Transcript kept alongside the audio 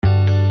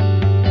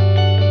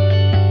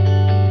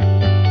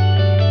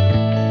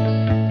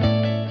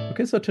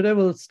so today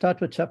we'll start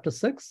with chapter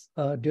 6,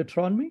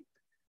 Deuteronomy.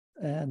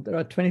 And there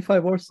are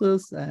 25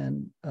 verses,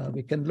 and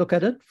we can look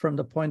at it from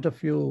the point of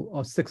view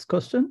of 6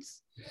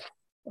 questions.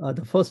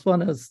 The first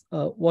one is,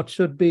 what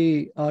should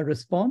be our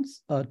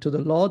response to the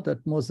law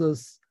that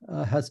Moses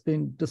has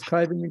been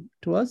describing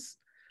to us?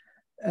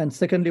 And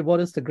secondly, what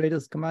is the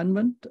greatest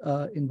commandment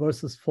in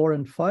verses 4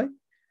 and 5?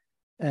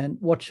 And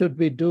what should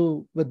we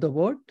do with the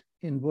word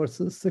in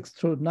verses 6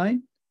 through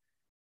 9?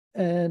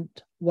 And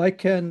why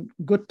can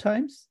good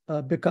times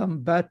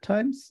become bad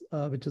times,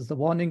 which is the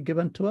warning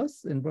given to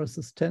us in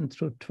verses 10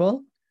 through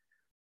 12?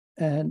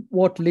 And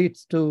what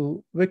leads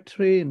to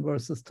victory in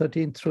verses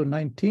 13 through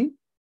 19?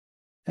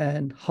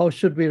 And how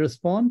should we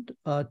respond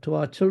to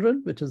our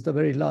children, which is the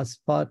very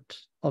last part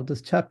of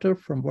this chapter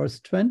from verse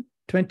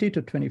 20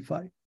 to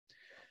 25.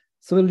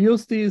 So we'll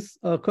use these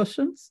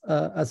questions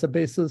as a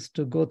basis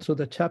to go through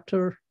the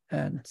chapter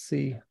and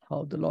see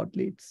how the Lord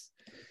leads.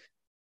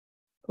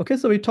 Okay,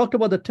 so we talked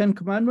about the 10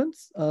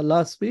 commandments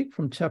last week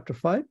from chapter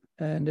 5,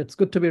 and it's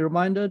good to be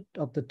reminded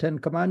of the 10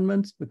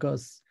 commandments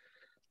because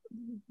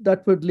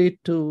that would lead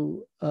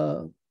to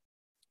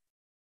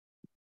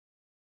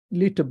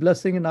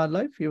blessing in our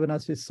life, even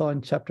as we saw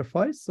in chapter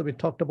 5. So we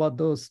talked about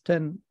those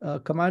 10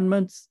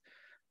 commandments.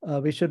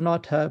 We should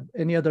not have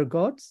any other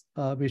gods.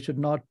 We should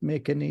not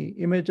make any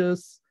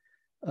images.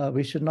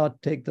 We should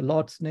not take the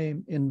Lord's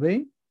name in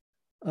vain.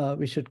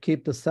 We should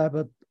keep the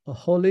Sabbath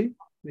holy.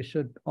 We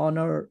should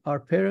honor our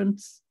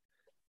parents.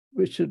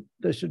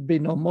 There should be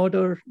no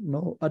murder,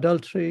 no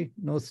adultery,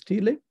 no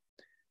stealing,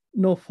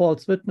 no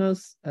false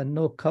witness, and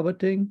no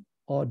coveting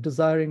or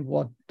desiring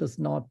what does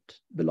not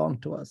belong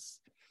to us.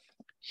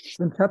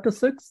 In chapter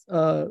 6,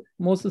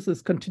 Moses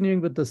is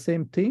continuing with the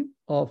same theme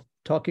of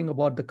talking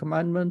about the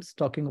commandments,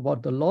 talking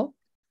about the law,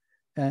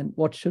 and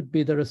what should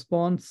be the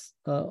response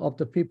of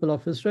the people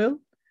of Israel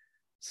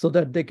so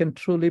that they can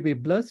truly be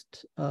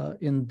blessed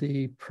in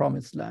the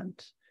promised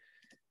land.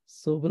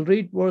 So we'll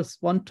read verse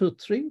 1 to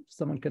 3.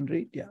 Someone can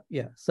read.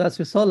 Yeah. So as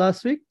we saw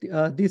last week,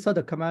 these are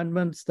the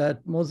commandments that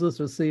Moses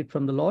received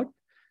from the Lord,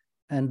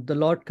 and the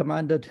Lord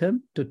commanded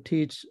him to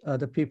teach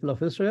the people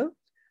of Israel.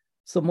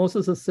 So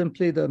Moses is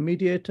simply the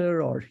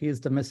mediator, or he is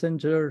the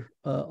messenger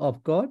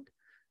of God,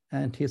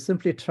 and he's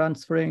simply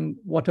transferring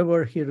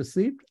whatever he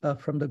received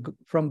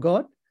from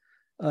God,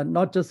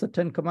 not just the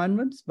 10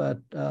 commandments, but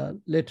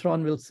later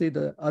on we'll see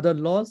the other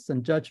laws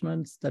and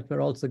judgments that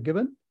were also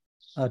given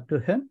to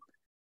him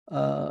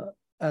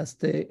as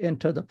they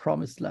enter the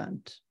promised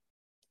land.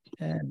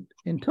 And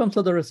in terms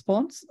of the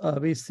response,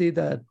 we see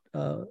that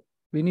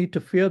we need to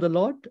fear the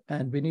Lord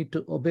and we need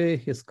to obey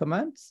his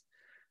commands.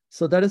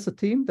 So that is a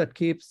theme that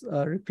keeps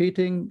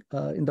repeating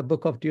in the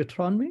book of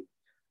Deuteronomy.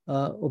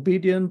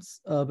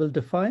 Obedience will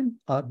define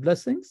our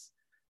blessings.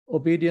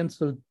 Obedience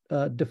will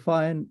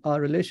define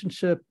our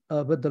relationship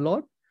with the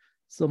Lord.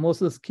 So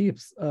Moses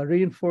keeps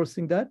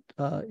reinforcing that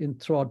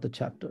throughout the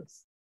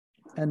chapters.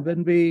 And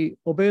when we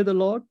obey the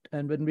Lord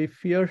and when we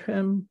fear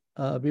him,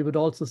 we would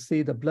also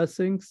see the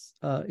blessings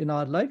in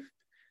our life.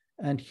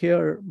 And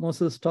here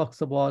Moses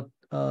talks about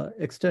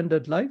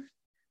extended life.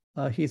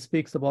 He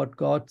speaks about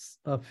God's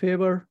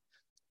favor,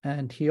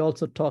 and he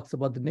also talks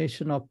about the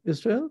nation of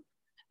Israel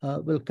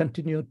will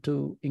continue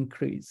to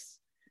increase.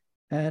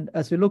 And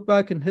as we look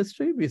back in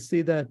history, we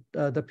see that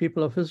the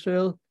people of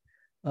Israel,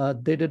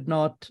 they did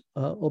not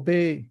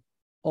obey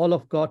all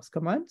of God's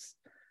commands.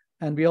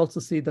 And we also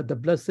see that the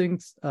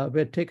blessings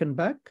were taken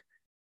back,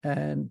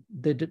 and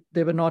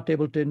they were not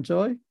able to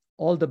enjoy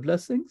all the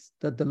blessings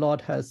that the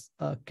Lord has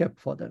kept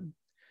for them.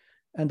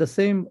 And the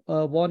same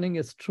warning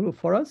is true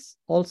for us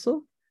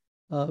also.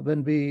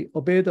 When we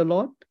obey the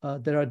Lord,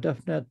 there are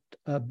definite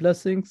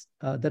blessings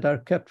that are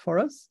kept for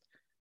us.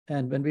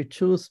 And when we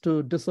choose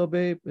to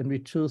disobey, when we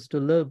choose to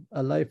live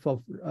a life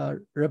of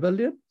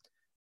rebellion,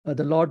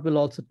 the Lord will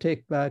also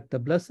take back the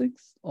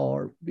blessings,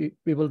 or we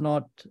will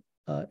not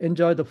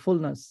enjoy the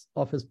fullness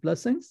of his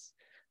blessings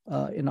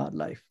in our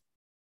life.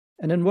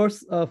 And in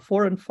verse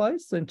 4 and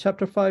 5, so in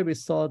chapter 5, we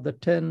saw the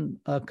 10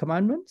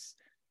 commandments.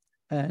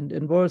 And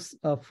in verse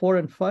 4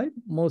 and 5,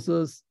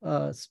 Moses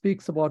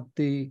speaks about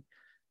the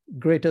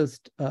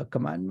greatest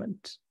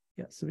commandment.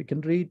 Yeah, so we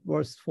can read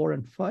verse 4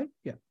 and 5.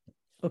 Yeah.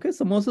 Okay,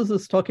 so Moses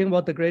is talking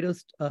about the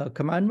greatest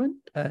commandment,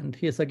 and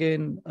he is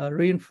again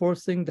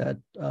reinforcing that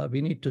we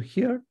need to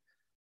hear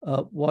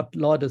what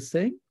Lord is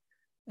saying.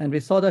 And we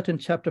saw that in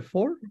chapter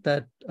 4,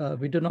 that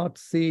we do not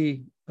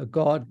see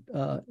God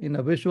in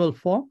a visual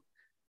form,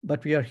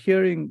 but we are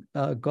hearing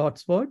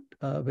God's word,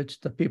 which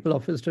the people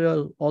of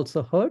Israel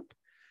also heard.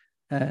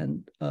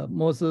 And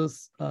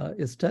Moses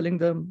is telling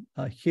them,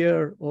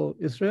 hear, O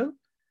Israel,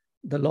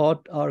 the Lord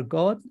our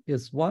God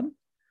is one.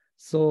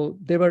 So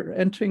they were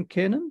entering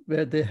Canaan,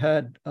 where they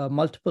had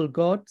multiple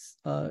gods,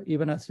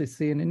 even as we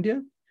see in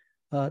India.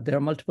 There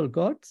are multiple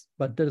gods,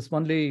 but there is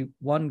only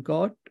one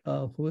God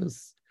who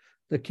is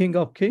the King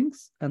of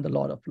Kings and the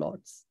Lord of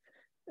Lords.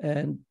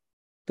 And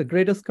the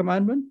greatest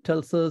commandment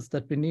tells us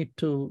that we need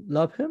to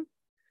love him.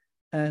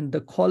 And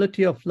the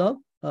quality of love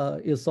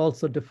is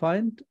also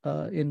defined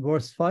in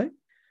verse 5,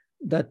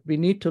 that we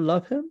need to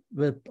love him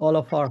with all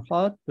of our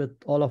heart, with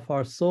all of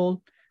our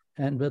soul,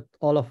 and with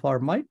all of our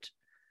might.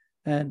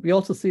 And we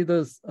also see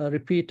this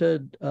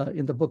repeated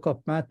in the book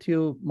of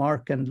Matthew,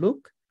 Mark, and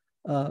Luke,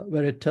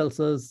 where it tells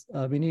us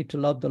we need to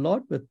love the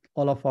Lord with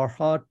all of our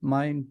heart,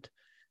 mind.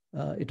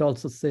 It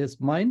also says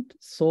mind,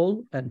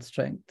 soul, and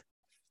strength.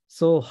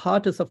 So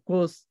heart is, of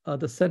course,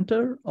 the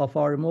center of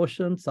our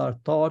emotions, our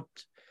thought,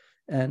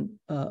 and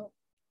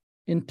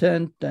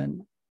intent,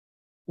 and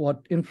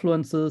what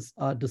influences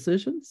our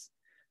decisions.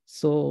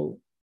 So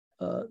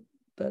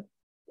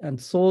and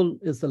soul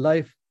is the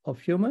life of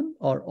human,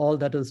 or all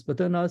that is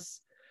within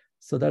us.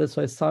 So that is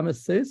why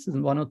Psalmist says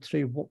in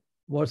 103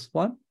 verse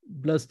 1,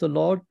 bless the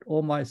Lord,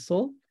 O my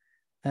soul,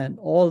 and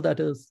all that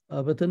is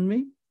within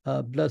me,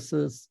 bless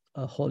his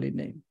holy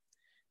name.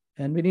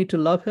 And we need to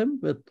love him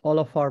with all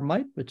of our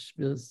might, which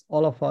is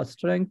all of our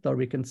strength, or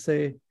we can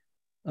say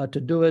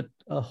to do it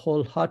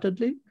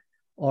wholeheartedly,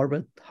 or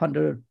with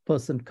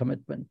 100%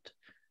 commitment.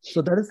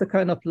 So that is the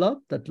kind of love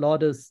that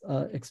Lord is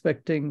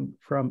expecting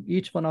from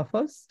each one of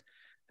us.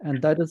 And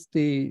that is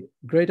the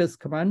greatest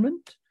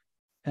commandment.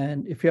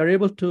 And if you are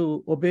able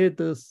to obey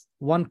this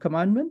one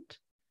commandment,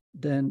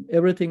 then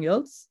everything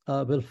else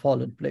will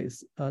fall in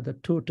place. The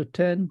 2 to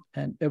 10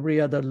 and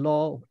every other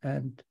law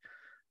and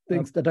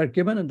things that are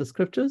given in the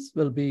scriptures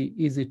will be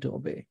easy to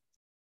obey.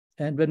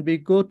 And when we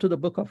go to the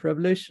book of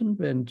Revelation,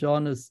 when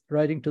John is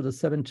writing to the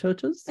 7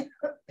 churches,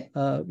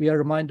 we are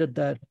reminded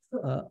that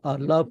our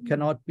love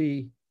cannot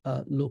be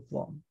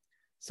lukewarm.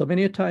 So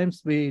many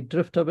times we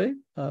drift away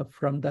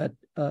from that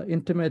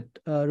intimate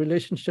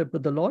relationship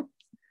with the Lord,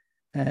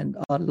 and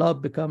our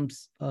love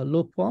becomes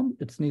lukewarm.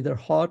 It's neither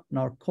hot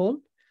nor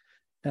cold.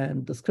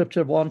 And the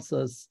scripture warns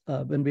us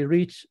when we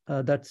reach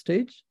that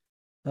stage,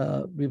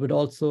 we would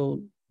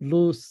also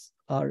lose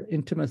our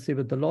intimacy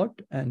with the Lord,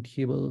 and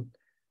he will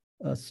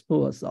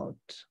spew us out.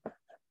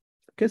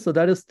 Okay, so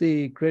that is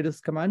the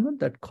greatest commandment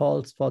that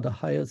calls for the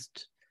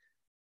highest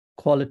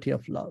quality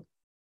of love.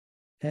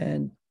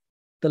 And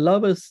the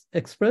love is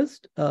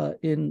expressed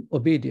in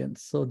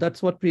obedience. So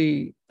that's what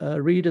we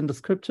read in the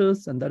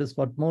scriptures, and that is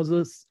what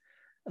Moses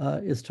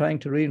is trying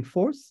to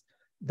reinforce,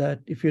 that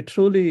if you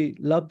truly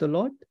love the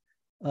Lord,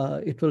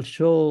 it will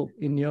show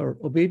in your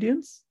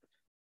obedience,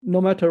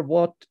 no matter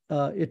what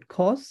it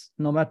costs,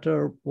 no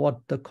matter what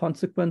the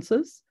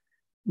consequences,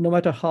 no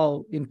matter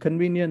how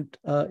inconvenient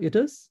it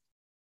is.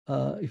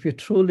 If you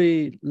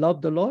truly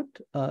love the Lord,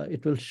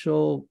 it will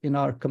show in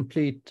our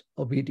complete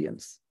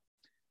obedience.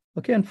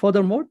 Okay, and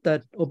furthermore,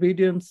 that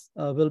obedience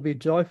will be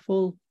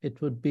joyful.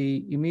 It would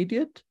be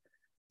immediate.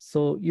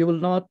 So you will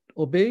not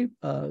obey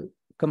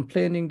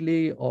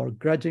complainingly or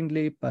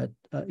grudgingly, but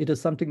it is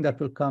something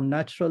that will come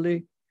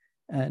naturally,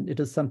 and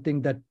it is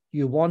something that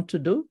you want to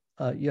do.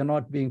 You're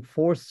not being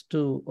forced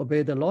to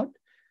obey the Lord.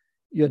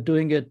 You're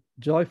doing it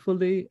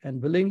joyfully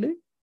and willingly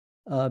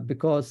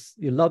because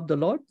you love the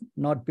Lord,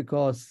 not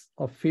because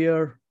of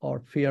fear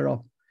or fear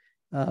of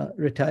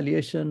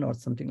retaliation or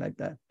something like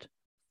that.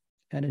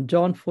 And in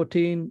John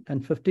 14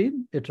 and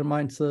 15, it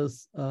reminds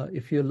us,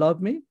 if you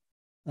love me,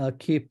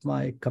 keep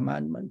my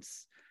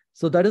commandments.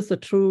 So that is the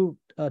true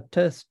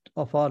test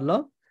of our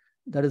love.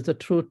 That is the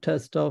true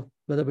test of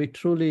whether we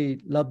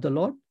truly love the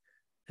Lord.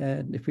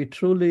 And if we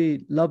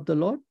truly love the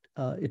Lord,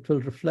 it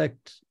will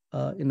reflect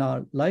in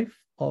our life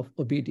of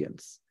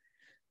obedience.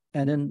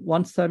 And in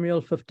 1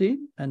 Samuel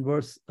 15 and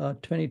verse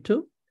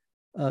 22,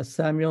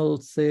 Samuel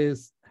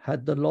says,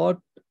 had the Lord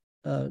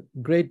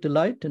great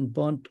delight in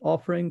burnt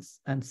offerings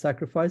and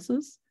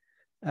sacrifices,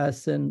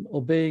 as in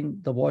obeying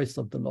the voice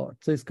of the Lord.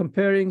 So he's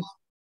comparing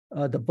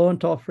the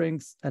burnt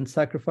offerings and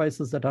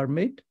sacrifices that are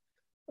made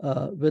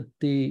with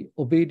the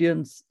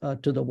obedience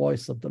to the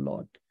voice of the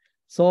Lord.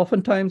 So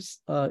oftentimes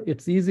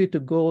it's easy to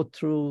go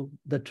through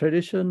the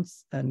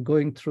traditions and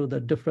going through the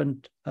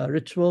different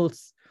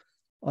rituals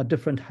or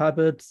different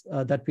habits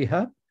that we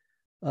have.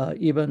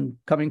 Even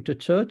coming to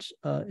church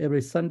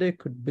every Sunday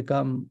could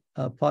become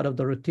part of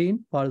the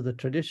routine, part of the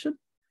tradition.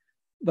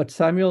 But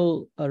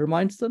Samuel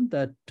reminds them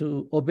that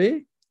to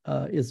obey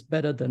is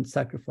better than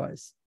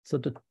sacrifice. So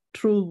the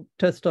true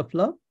test of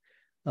love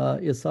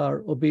is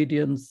our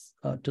obedience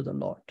to the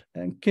Lord.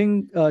 And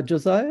King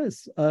Josiah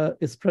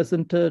is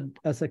presented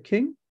as a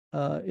king.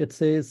 It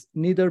says,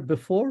 neither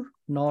before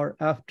nor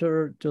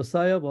after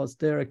Josiah was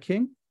there a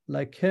king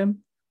like him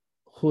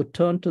who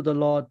turned to the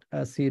Lord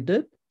as he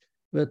did,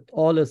 with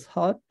all his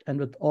heart and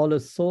with all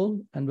his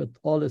soul and with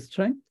all his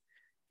strength,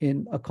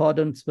 in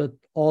accordance with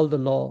all the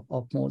law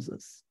of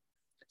Moses.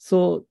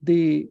 So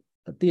the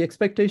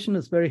expectation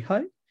is very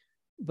high,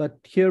 but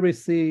here we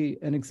see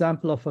an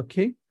example of a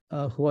king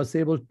who was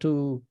able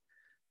to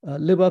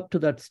live up to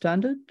that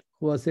standard,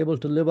 who was able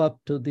to live up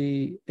to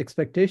the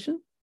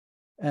expectation.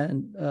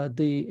 And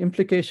the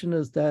implication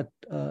is that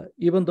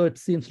even though it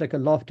seems like a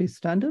lofty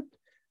standard,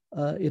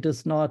 it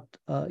is not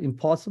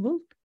impossible.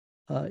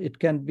 It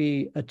can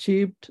be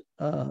achieved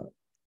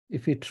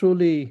if we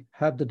truly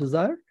have the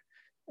desire,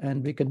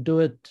 and we can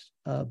do it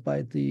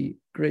by the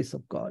grace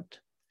of God.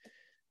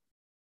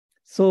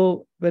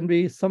 So when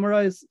we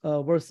summarize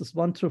verses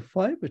 1 through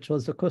 5, which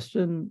was the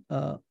question,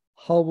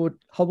 how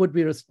would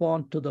we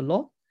respond to the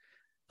law?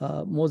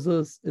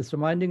 Moses is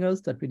reminding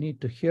us that we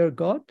need to hear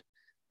God.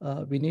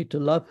 We need to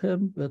love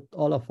him with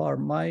all of our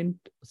mind,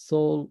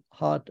 soul,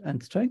 heart,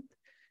 and strength.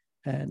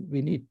 And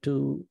we need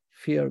to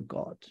fear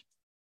God.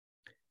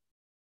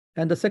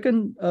 And the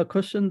second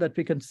question that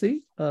we can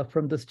see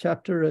from this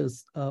chapter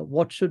is,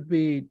 what should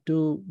we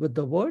do with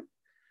the word?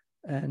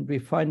 And we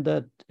find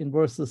that in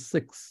verses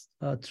 6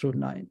 through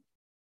 9.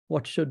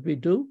 What should we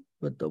do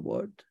with the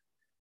word?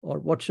 Or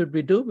what should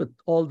we do with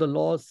all the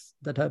laws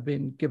that have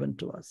been given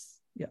to us?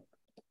 Yeah,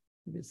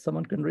 maybe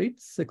someone can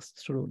read 6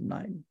 through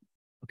 9.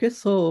 Okay,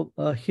 so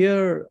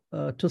here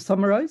to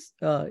summarize,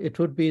 it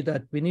would be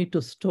that we need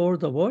to store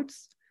the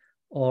words,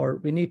 or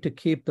we need to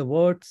keep the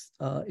words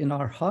in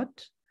our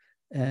heart.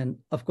 And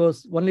of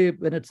course, only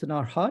when it's in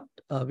our heart,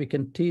 we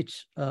can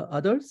teach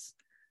others.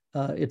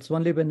 It's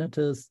only when it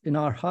is in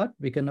our heart,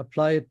 we can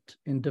apply it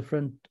in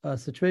different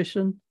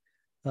situations.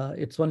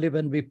 It's only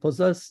when we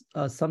possess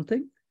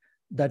something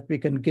that we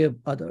can give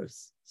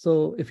others.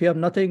 So if you have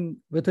nothing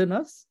within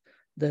us,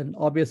 then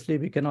obviously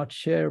we cannot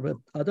share with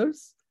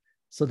others.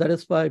 So that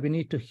is why we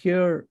need to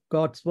hear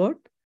God's word,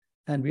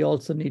 and we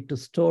also need to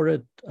store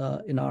it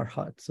in our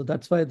heart. So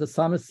that's why the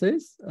psalmist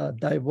says,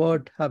 thy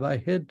word have I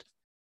hid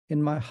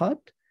in my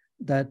heart,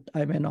 that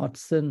I may not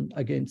sin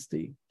against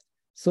thee.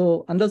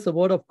 So unless the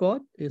word of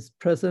God is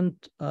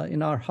present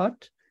in our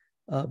heart,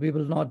 we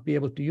will not be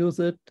able to use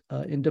it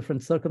in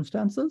different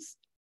circumstances,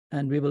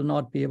 and we will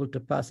not be able to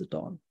pass it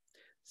on.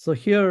 So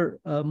here,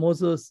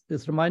 Moses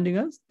is reminding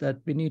us that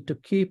we need to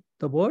keep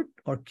the word,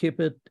 or keep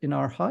it in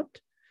our heart.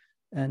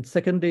 And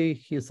secondly,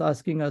 he is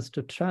asking us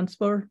to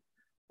transfer,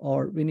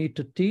 or we need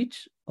to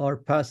teach or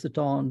pass it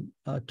on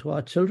to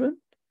our children,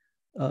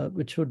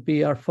 which would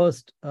be our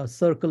first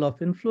circle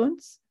of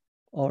influence,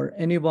 or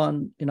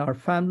anyone in our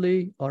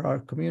family or our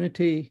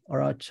community or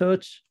our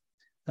church,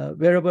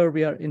 wherever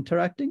we are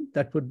interacting.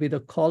 That would be the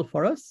call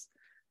for us.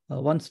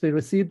 Once we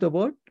receive the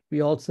word,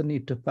 we also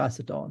need to pass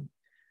it on.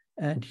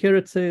 And here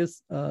it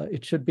says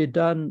it should be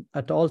done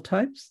at all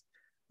times,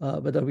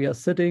 whether we are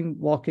sitting,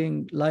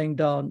 walking, lying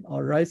down,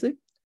 or rising.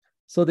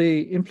 So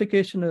the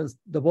implication is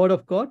the word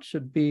of God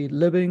should be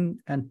living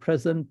and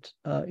present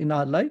in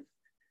our life.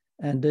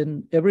 And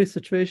in every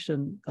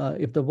situation,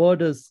 if the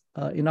word is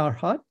in our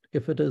heart,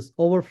 if it is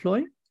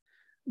overflowing,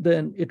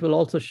 then it will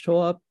also show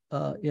up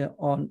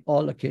on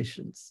all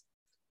occasions.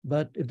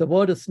 But if the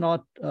word is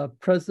not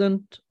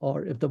present,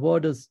 or if the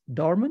word is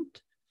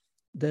dormant,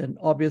 then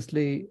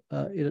obviously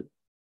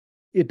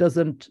it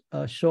doesn't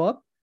show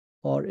up,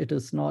 or it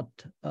is not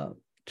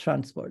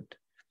transferred.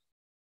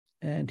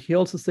 And he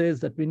also says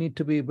that we need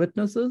to be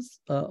witnesses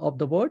of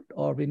the word,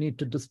 or we need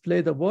to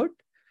display the word.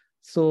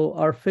 So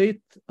our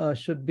faith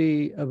should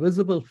be a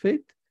visible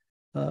faith.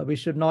 We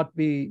should not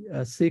be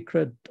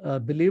secret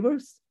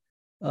believers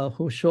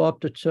who show up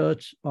to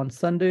church on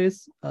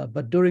Sundays,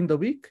 but during the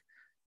week,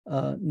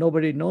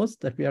 nobody knows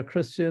that we are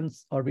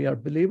Christians or we are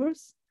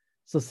believers.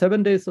 So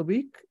 7 days a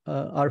week,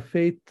 our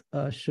faith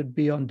should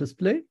be on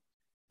display.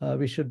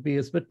 We should be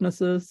his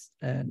witnesses,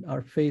 and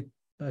our faith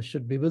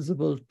should be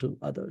visible to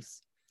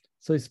others.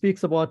 So he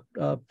speaks about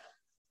the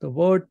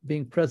word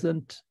being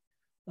present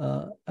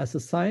as a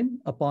sign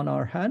upon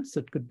our hands.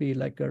 It could be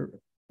like a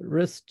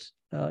wrist,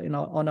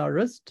 on our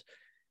wrist,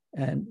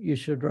 and you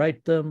should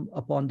write them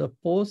upon the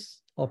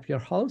posts of your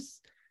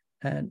house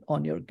and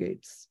on your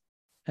gates.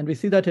 And we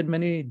see that in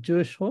many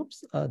Jewish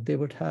homes, they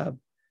would have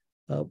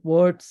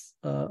words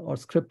or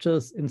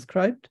scriptures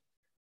inscribed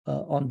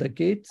on the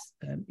gates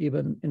and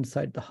even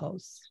inside the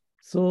house.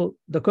 So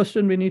the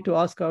question we need to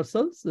ask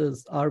ourselves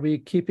is, are we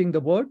keeping the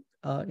word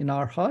in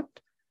our heart?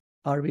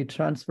 Are we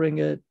transferring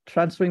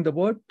the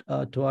word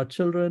to our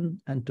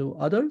children and to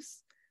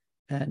others?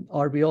 And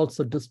are we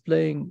also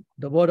displaying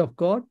the word of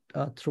God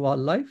through our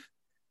life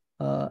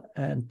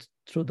and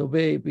through the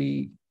way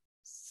we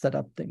set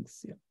up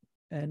things? Yeah.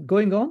 And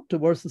going on to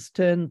verses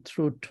 10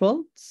 through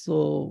 12.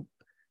 So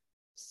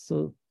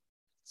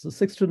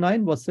 6 to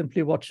 9 was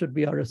simply what should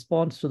be our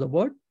response to the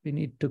word. We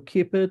need to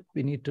keep it,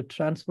 we need to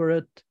transfer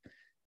it,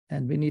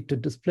 and we need to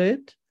display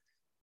it.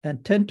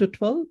 And 10 to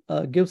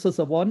 12 gives us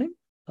a warning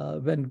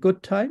when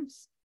good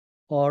times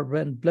or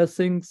when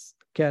blessings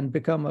can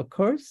become a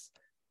curse,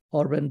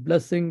 or when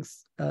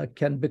blessings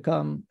can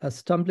become a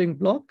stumbling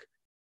block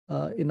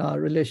in our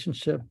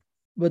relationship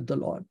with the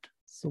Lord.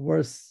 So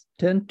verse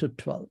 10 to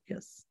 12,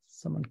 yes,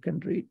 someone can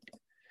read.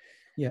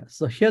 Yeah,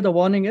 so here the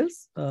warning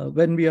is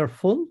when we are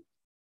full,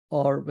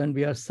 or when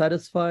we are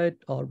satisfied,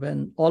 or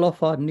when all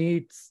of our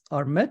needs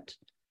are met,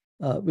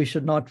 we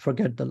should not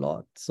forget the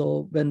Lord.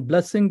 So when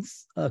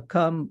blessings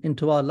come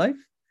into our life,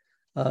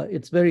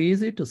 it's very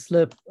easy to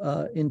slip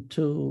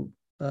into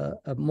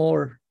a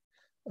more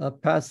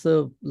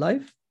passive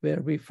life where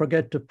we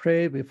forget to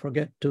pray, we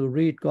forget to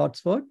read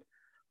God's word,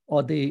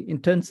 or the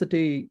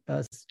intensity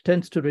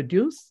tends to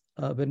reduce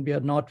when we are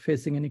not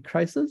facing any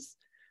crisis.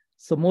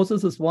 So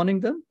Moses is warning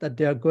them that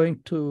they are going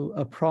to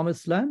a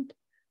promised land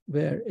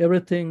where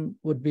everything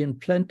would be in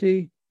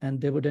plenty, and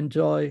they would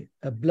enjoy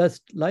a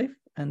blessed life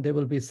and they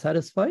will be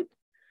satisfied.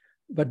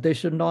 But they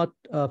should not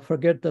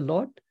forget the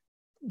Lord.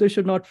 They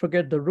should not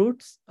forget the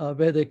roots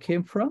where they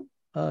came from.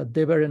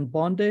 They were in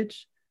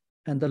bondage,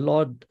 and the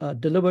Lord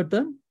delivered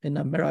them in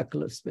a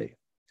miraculous way.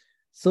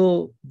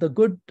 So the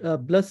good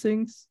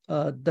blessings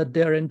that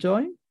they are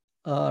enjoying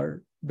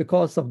are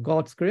because of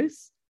God's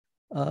grace.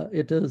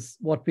 It is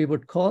what we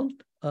would call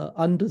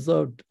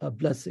undeserved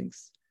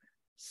blessings.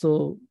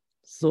 So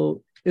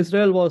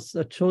Israel was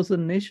a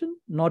chosen nation,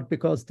 not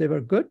because they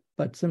were good,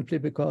 but simply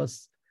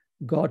because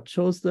God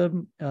chose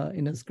them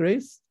in his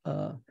grace.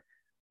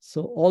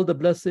 So all the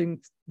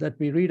blessings that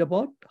we read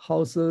about,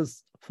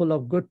 houses full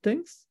of good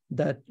things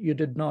that you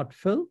did not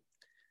fill,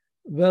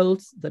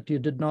 wells that you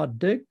did not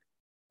dig,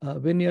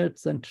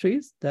 vineyards and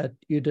trees that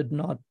you did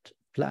not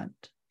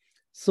plant.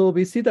 So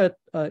we see that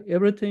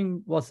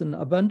everything was in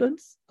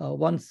abundance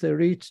once they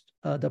reached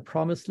the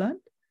promised land.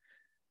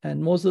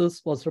 And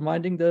Moses was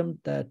reminding them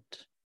that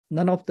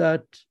none of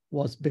that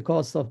was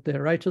because of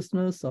their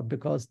righteousness or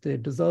because they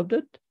deserved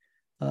it.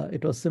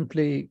 It was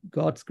simply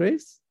God's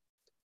grace.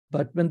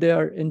 But when they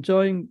are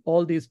enjoying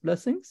all these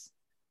blessings,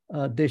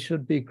 they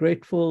should be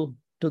grateful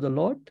to the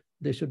Lord.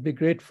 They should be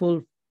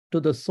grateful to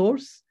the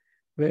source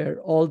where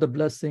all the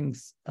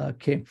blessings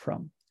came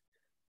from.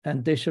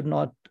 And they should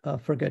not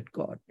forget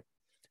God.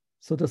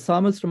 So the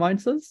psalmist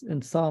reminds us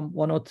in Psalm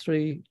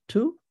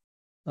 103:2,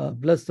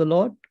 bless the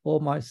Lord, O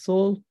my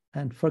soul,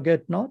 and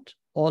forget not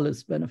all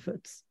his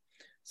benefits.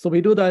 So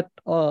we do that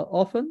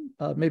often,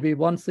 maybe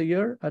once a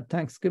year at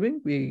Thanksgiving.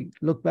 We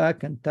look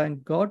back and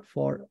thank God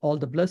for all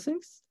the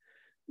blessings.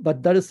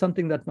 But that is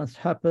something that must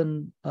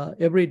happen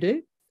every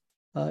day.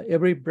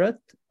 Every breath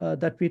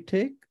that we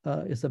take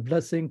is a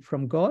blessing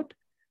from God.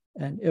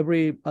 And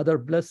every other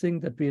blessing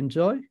that we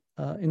enjoy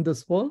in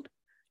this world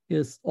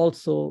is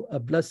also a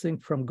blessing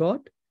from God.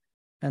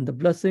 And the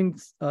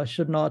blessings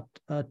should not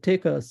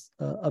take us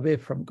away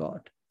from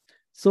God.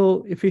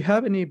 So if we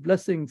have any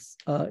blessings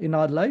in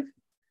our life,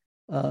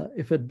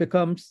 if it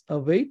becomes a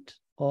weight,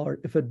 or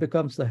if it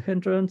becomes a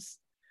hindrance,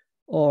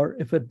 or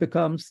if it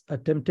becomes a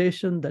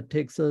temptation that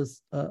takes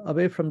us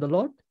away from the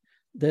Lord,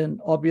 then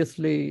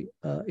obviously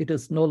it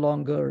is no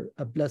longer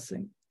a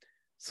blessing.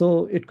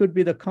 So it could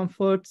be the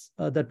comforts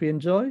that we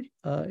enjoy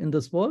in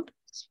this world.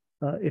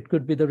 It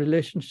could be the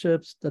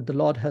relationships that the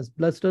Lord has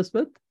blessed us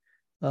with.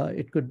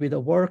 It could be the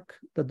work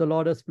that the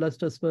Lord has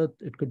blessed us with.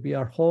 It could be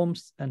our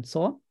homes and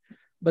so on.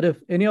 But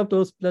if any of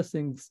those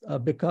blessings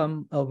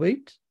become a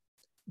weight,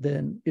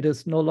 then it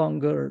is no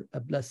longer a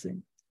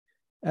blessing.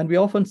 And we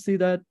often see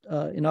that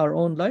in our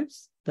own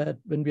lives, that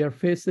when we are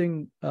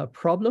facing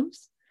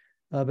problems,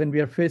 when we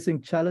are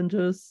facing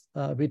challenges,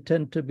 we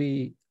tend to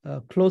be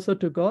closer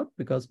to God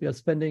because we are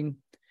spending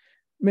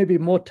maybe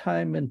more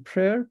time in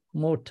prayer,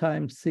 more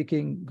time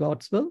seeking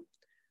God's will.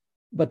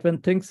 But when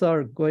things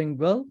are going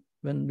well,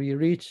 when we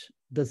reach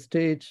the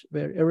stage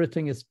where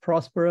everything is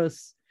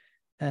prosperous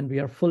and we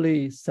are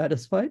fully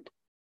satisfied,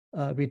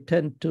 we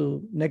tend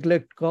to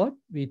neglect God.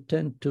 We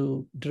tend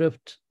to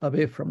drift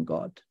away from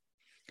God.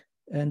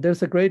 And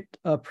there's a great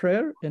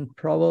prayer in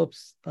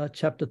Proverbs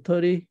chapter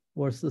 30,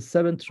 verses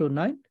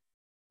 7-9.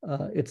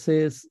 It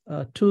says,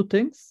 2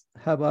 things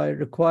have I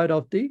required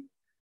of thee.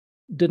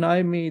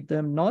 Deny me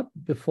them not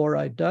before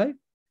I die.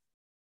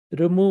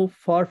 Remove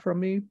far from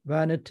me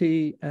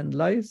vanity and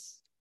lies.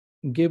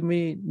 Give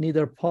me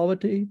neither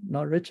poverty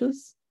nor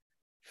riches.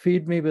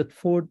 Feed me with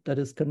food that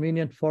is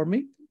convenient for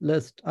me,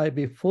 lest I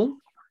be full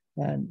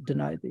and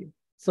deny thee.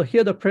 So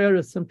here the prayer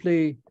is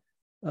simply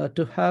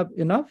to have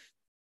enough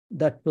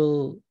that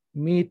will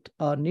meet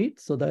our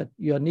needs, so that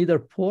you are neither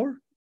poor,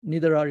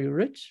 neither are you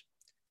rich.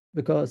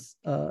 Because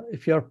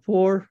if you're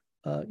poor,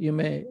 you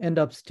may end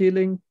up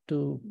stealing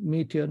to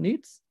meet your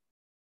needs.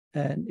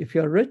 And if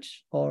you're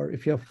rich or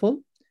if you're full,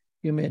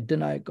 you may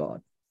deny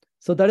God.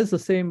 So that is the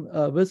same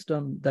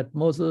wisdom that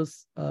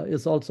Moses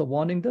is also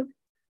warning them,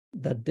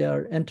 that they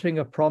are entering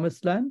a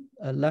promised land,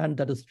 a land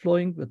that is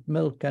flowing with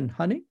milk and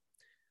honey.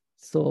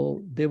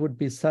 So they would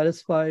be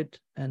satisfied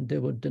and they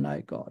would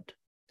deny God.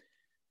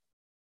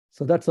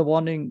 So that's a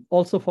warning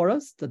also for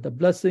us, that the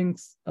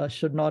blessings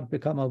should not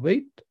become a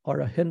weight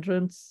or a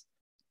hindrance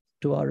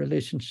to our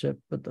relationship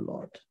with the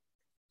Lord.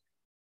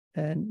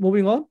 And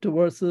moving on to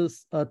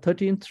verses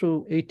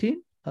 13-18,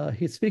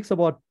 he speaks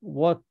about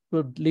what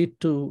would lead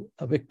to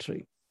a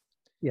victory.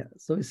 Yeah,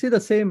 so you see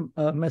the same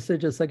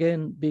messages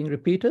again being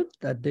repeated,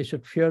 that they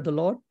should fear the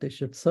Lord, they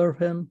should serve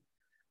him,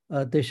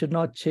 they should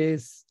not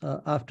chase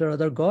after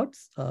other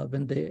gods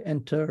when they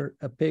enter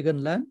a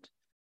pagan land,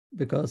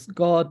 because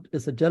God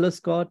is a jealous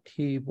God.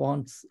 He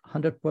wants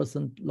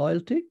 100%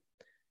 loyalty,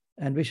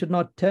 and we should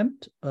not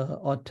tempt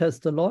or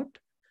test the Lord,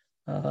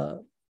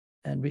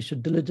 and we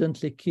should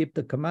diligently keep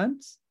the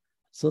commands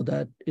so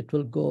that it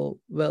will go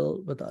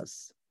well with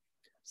us.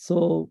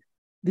 So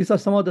these are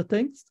some of the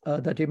things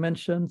that he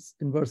mentions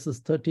in verses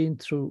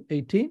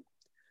 13-18,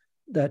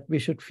 that we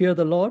should fear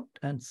the Lord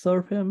and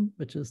serve him,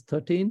 which is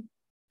 13,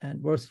 and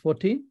verse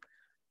 14.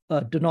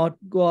 Do not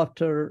go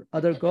after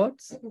other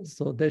gods.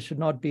 So there should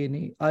not be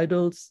any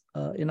idols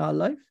in our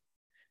life.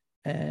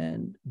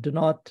 and do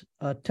not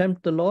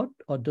tempt the Lord,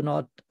 or do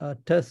not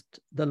test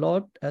the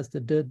Lord as they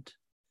did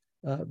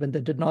when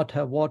they did not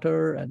have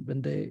water, and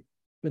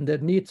when their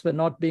needs were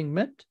not being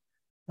met.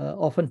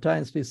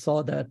 Oftentimes we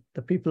saw that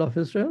the people of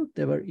Israel,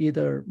 they were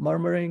either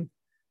murmuring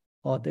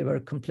or they were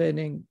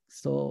complaining.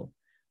 So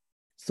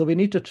we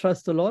need to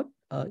trust the Lord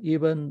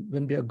even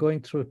when we are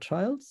going through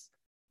trials.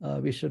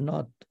 We should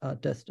not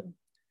test him,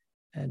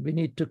 and we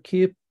need to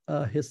keep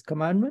his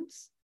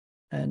commandments,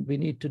 and we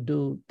need to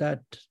do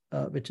that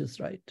which is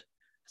right.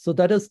 So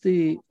that is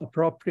the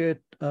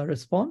appropriate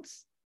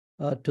response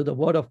to the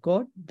word of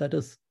God. That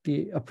is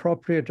the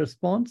appropriate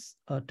response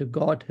to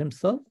God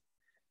himself.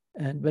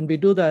 And when we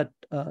do that,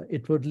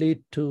 it would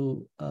lead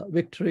to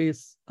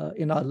victories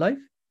in our life.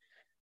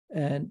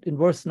 And in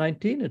verse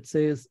 19, it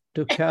says,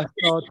 to cast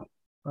out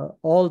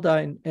all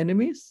thine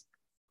enemies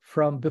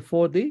from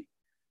before thee,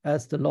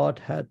 as the Lord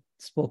had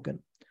spoken.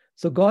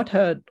 So God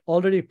had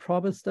already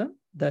promised them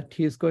that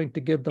he is going to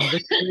give them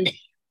victory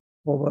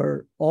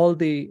over all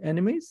the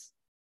enemies.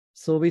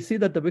 So we see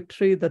that the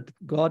victory that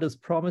God is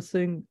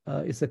promising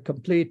is a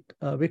complete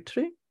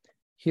victory.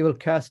 He will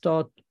cast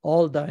out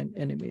all thine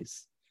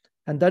enemies.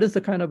 And that is the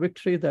kind of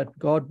victory that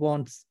God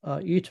wants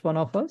each one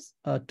of us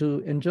to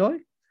enjoy.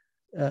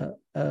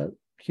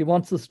 He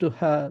wants us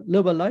to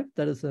live a life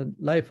that is a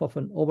life of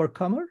an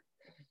overcomer,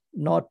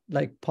 not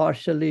like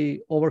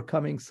partially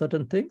overcoming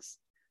certain things,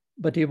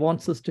 but he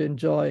wants us to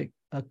enjoy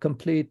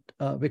complete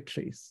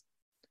victories.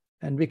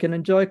 And we can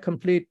enjoy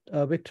complete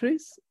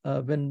victories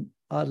when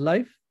our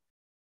life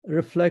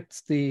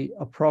reflects the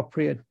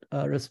appropriate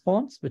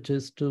response, which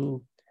is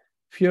to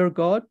fear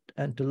God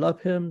and to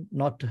love him,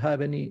 not to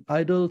have any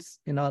idols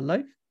in our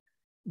life,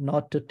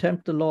 not to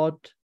tempt the Lord,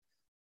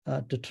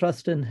 to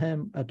trust in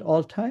him at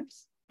all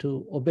times,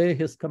 to obey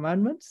his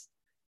commandments,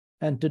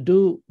 and to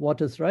do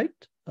what is right,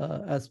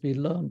 as we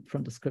learn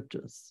from the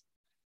scriptures.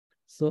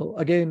 So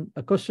again,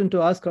 a question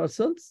to ask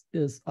ourselves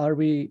is, are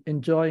we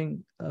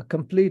enjoying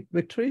complete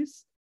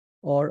victories,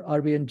 or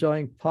are we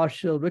enjoying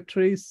partial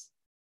victories,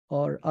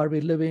 or are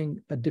we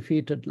living a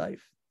defeated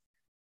life?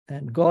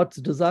 And God's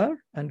desire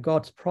and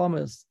God's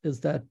promise is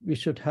that we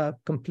should have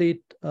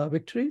complete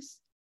victories,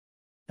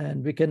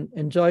 and we can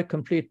enjoy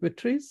complete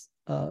victories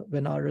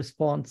when our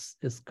response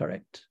is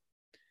correct.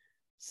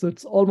 So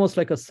it's almost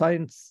like a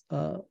science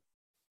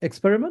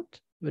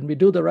experiment. When we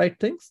do the right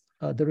things,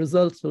 the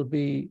results will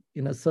be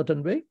in a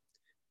certain way.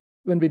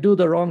 When we do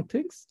the wrong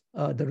things,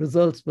 the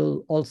results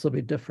will also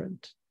be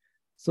different.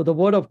 So the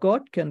word of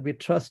God can be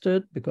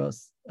trusted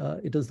because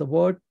it is the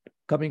word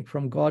coming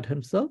from God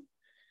himself.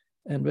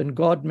 And when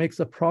God makes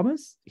a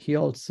promise, he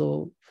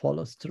also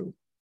follows through.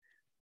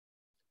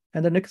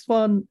 And the next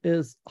one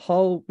is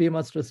how we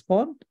must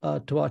respond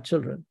to our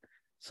children.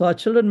 So our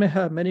children may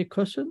have many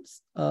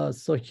questions.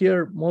 So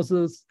here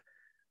Moses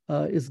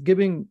is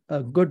giving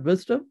good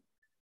wisdom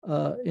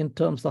in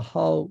terms of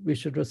how we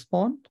should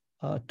respond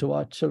to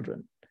our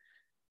children.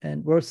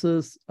 And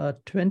verses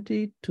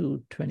 20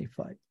 to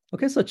 25.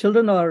 Okay, so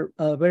children are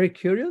very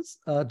curious.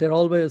 They're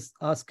always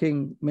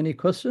asking many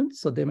questions.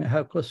 So they may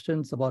have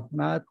questions about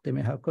math. They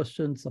may have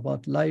questions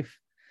about life.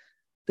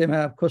 They may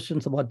have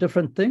questions about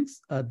different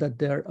things that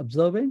they're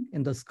observing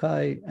in the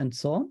sky and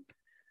so on.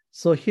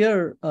 So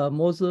here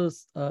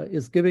Moses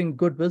is giving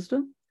good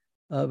wisdom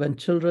when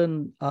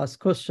children ask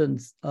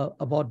questions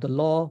about the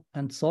law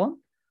and so on.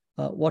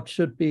 What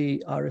should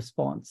be our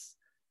response?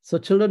 So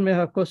children may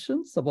have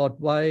questions about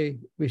why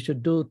we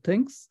should do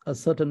things a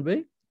certain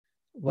way.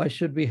 Why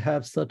should we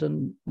have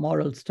certain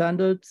moral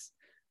standards?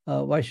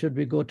 Why should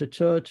we go to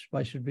church?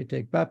 Why should we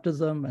take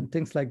baptism and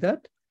things like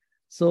that?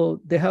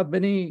 So they have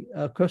many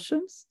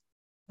questions.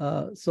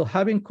 So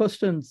having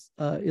questions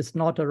is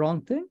not a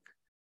wrong thing.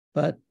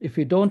 But if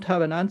we don't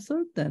have an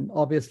answer, then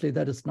obviously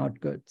that is not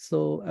good.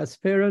 So as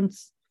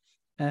parents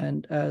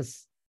and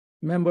as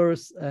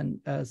members and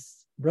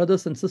as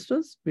brothers and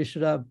sisters, we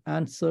should have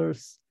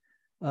answers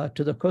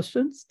to the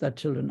questions that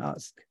children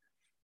ask.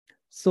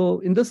 So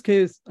in this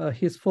case,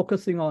 he's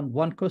focusing on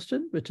one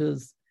question, which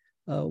is,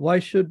 why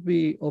should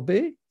we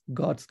obey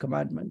God's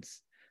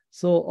commandments?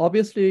 So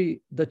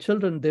obviously the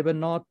children, they were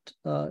not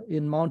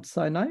in Mount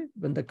Sinai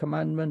when the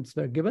commandments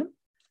were given.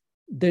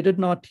 They did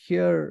not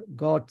hear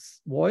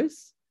God's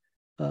voice,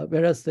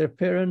 whereas their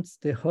parents,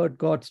 they heard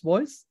God's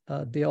voice.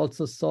 They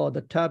also saw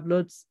the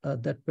tablets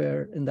that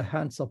were in the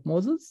hands of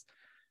Moses.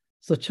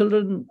 So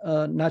children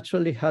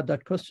naturally had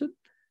that question.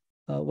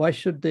 Why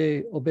should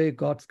they obey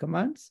God's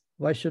commands?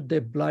 Why should they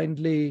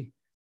blindly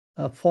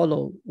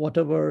follow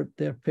whatever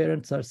their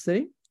parents are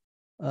saying?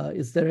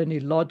 Is there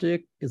any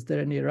logic? Is there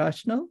any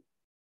rationale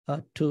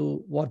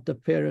to what the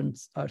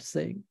parents are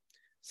saying?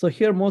 So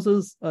here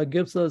Moses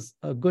gives us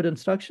good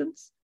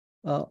instructions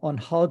on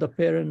how the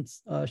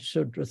parents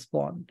should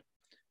respond.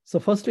 So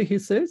firstly, he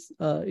says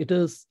it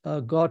is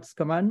God's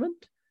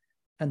commandment,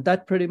 and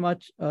that pretty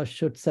much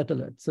should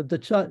settle it. So if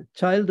the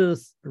child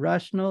is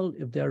rational,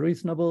 if they are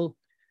reasonable,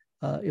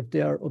 if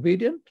they are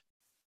obedient,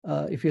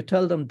 if you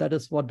tell them that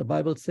is what the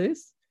Bible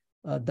says,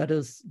 that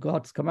is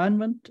God's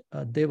commandment,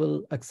 they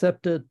will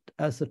accept it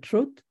as a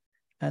truth,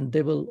 and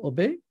they will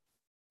obey.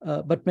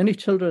 But many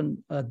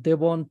children, they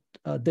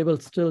will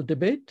still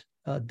debate,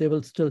 they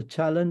will still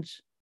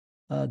challenge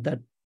that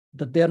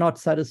they are not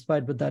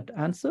satisfied with that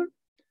answer.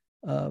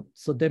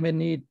 So they may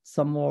need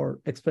some more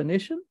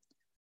explanation.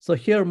 So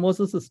here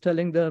Moses is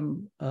telling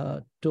them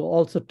to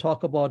also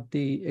talk about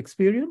the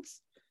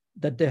experience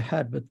that they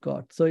had with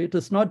God. So it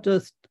is not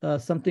just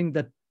something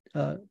that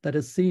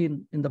is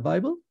seen in the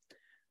Bible,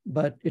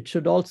 but it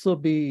should also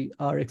be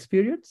our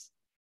experience.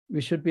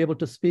 We should be able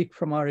to speak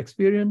from our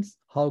experience,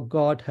 how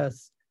God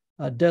has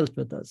dealt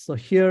with us. So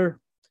here,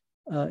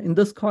 in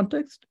this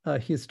context,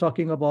 he's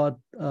talking about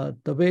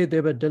the way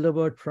they were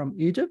delivered from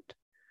Egypt.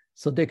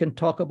 So they can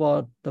talk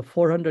about the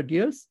 400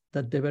 years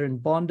that they were in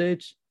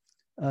bondage,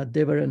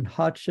 they were in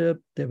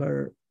hardship, they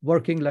were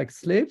working like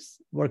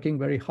slaves, working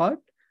very hard.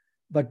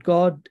 But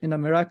God, in a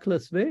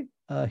miraculous way,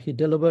 he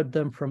delivered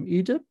them from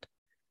Egypt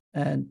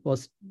and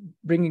was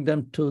bringing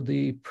them to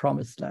the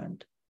promised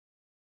land.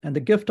 And the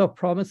gift of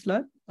promised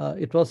land,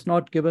 it was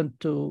not given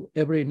to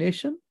every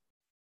nation.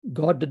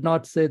 God did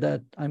not say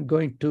that I'm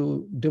going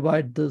to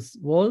divide this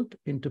world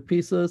into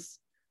pieces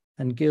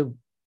and give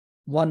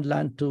one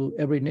land to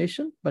every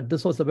nation, but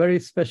this was a very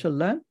special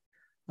land.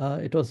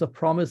 It was a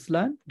promised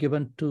land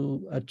given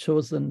to a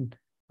chosen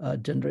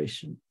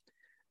generation.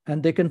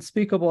 And they can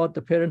speak about,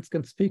 the parents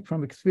can speak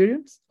from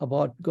experience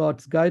about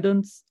God's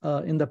guidance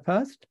in the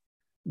past,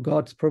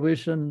 God's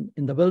provision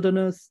in the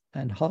wilderness,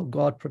 and how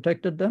God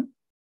protected them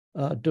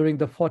during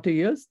the 40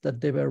 years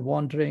that they were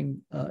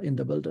wandering in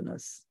the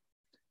wilderness.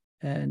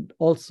 And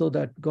also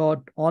that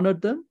God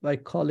honored them by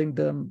calling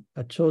them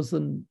a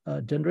chosen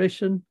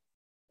generation,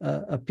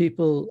 a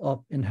people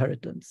of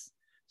inheritance.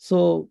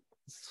 So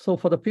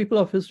for the people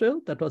of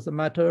Israel, that was a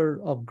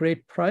matter of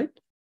great pride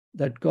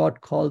that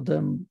God called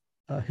them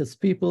his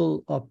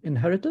people of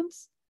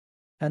inheritance.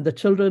 And the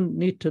children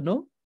need to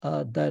know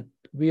that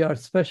we are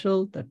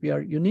special, that we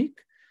are unique,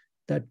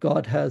 that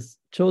God has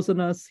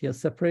chosen us, he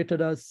has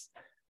separated us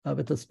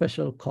with a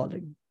special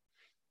calling.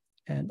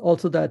 And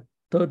also that,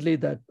 thirdly,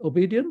 that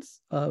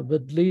obedience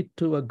would lead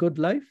to a good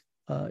life,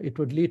 it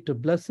would lead to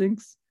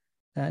blessings,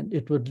 and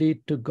it would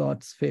lead to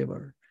God's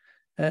favor.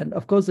 And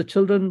of course, the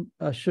children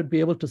should be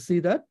able to see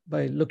that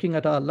by looking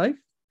at our life,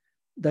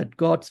 that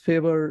God's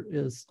favor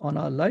is on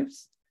our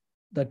lives,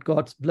 that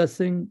God's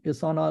blessing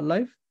is on our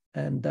life,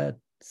 and that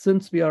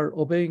since we are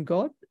obeying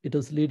God, it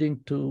is leading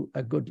to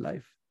a good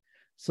life.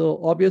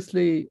 So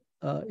obviously,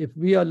 if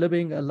we are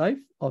living a life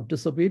of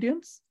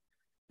disobedience,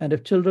 and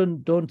if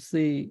children don't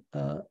see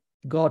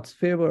God's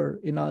favor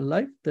in our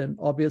life, then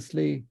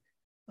obviously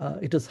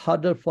it is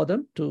harder for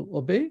them to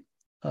obey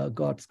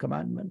God's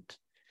commandment.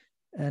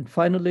 And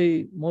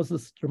finally,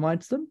 Moses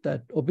reminds them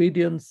that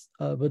obedience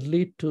would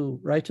lead to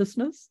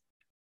righteousness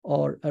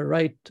or a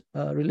right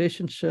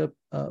relationship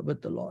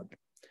with the Lord.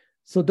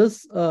 So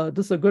this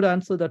is a good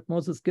answer that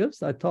Moses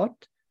gives, I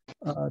thought,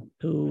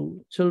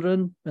 to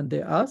children when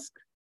they ask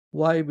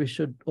why we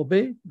should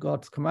obey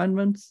God's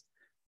commandments,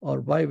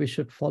 or why we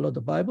should follow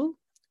the Bible,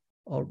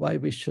 or why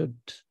we should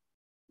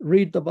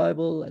read the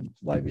Bible, and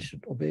why we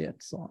should obey, and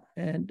so on.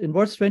 And in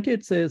verse 20,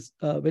 it says,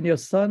 when your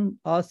son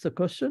asks a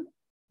question,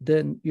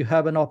 then you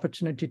have an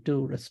opportunity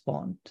to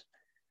respond.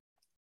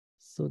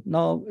 So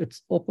now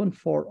it's open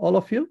for all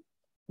of you.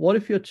 What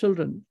if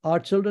our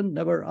children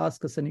never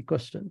ask us any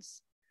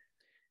questions?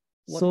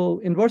 So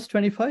in verse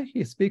 25,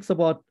 he speaks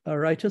about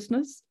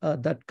righteousness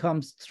that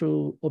comes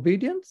through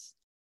obedience.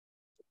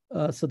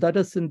 So that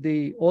is in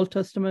the Old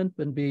Testament,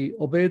 when we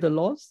obey the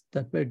laws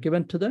that were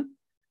given to them,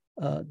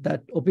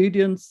 that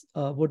obedience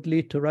would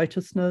lead to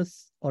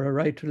righteousness or a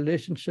right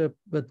relationship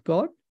with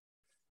God.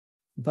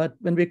 But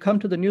when we come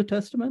to the New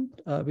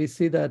Testament, we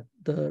see that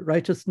the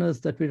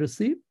righteousness that we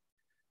receive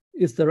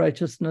is the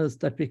righteousness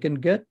that we can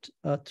get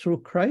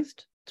through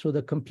Christ, through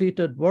the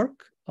completed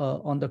work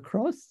on the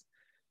cross.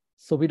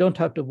 So we don't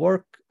have to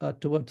work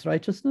towards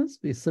righteousness.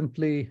 We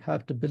simply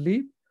have to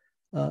believe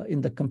in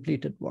the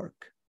completed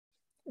work.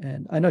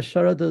 And I know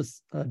Sharad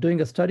is doing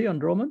a study on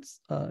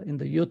Romans in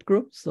the youth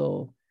group.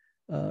 So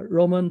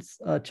Romans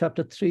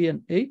chapter 3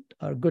 and 8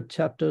 are good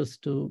chapters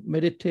to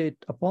meditate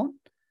upon.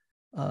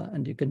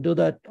 And you can do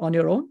that on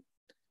your own.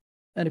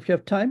 And if you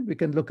have time, we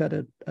can look at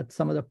it at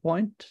some other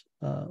point.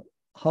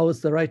 How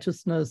is the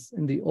righteousness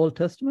in the Old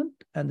Testament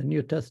and the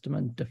New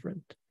Testament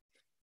different?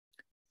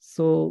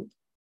 So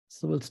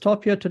we'll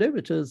stop here today,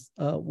 which is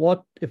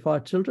what if our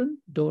children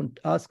don't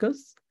ask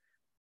us?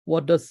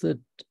 What does it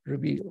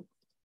reveal?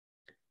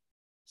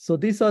 So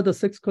these are the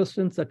 6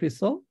 questions that we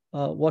saw.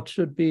 What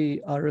should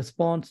be our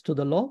response to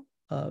the law?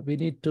 We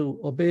need to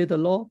obey the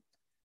law.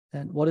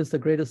 And what is the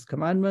greatest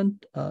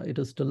commandment? It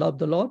is to love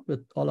the Lord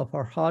with all of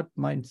our heart,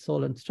 mind,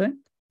 soul, and strength.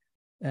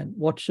 And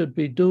what should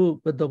we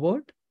do with the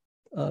word?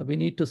 We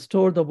need to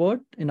store the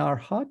word in our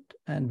heart,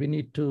 and we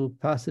need to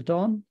pass it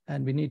on,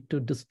 and we need to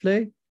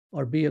display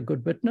or be a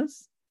good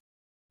witness.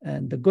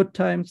 And the good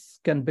times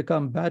can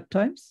become bad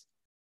times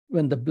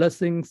when the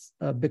blessings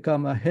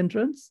become a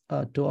hindrance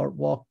to our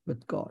walk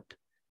with God.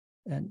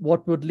 And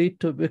what would lead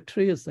to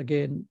victory is,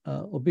 again,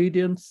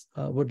 obedience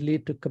would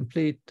lead to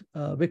complete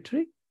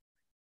victory.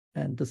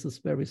 And this is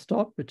where we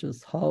stop, which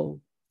is how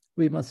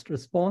we must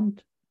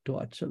respond to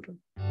our children.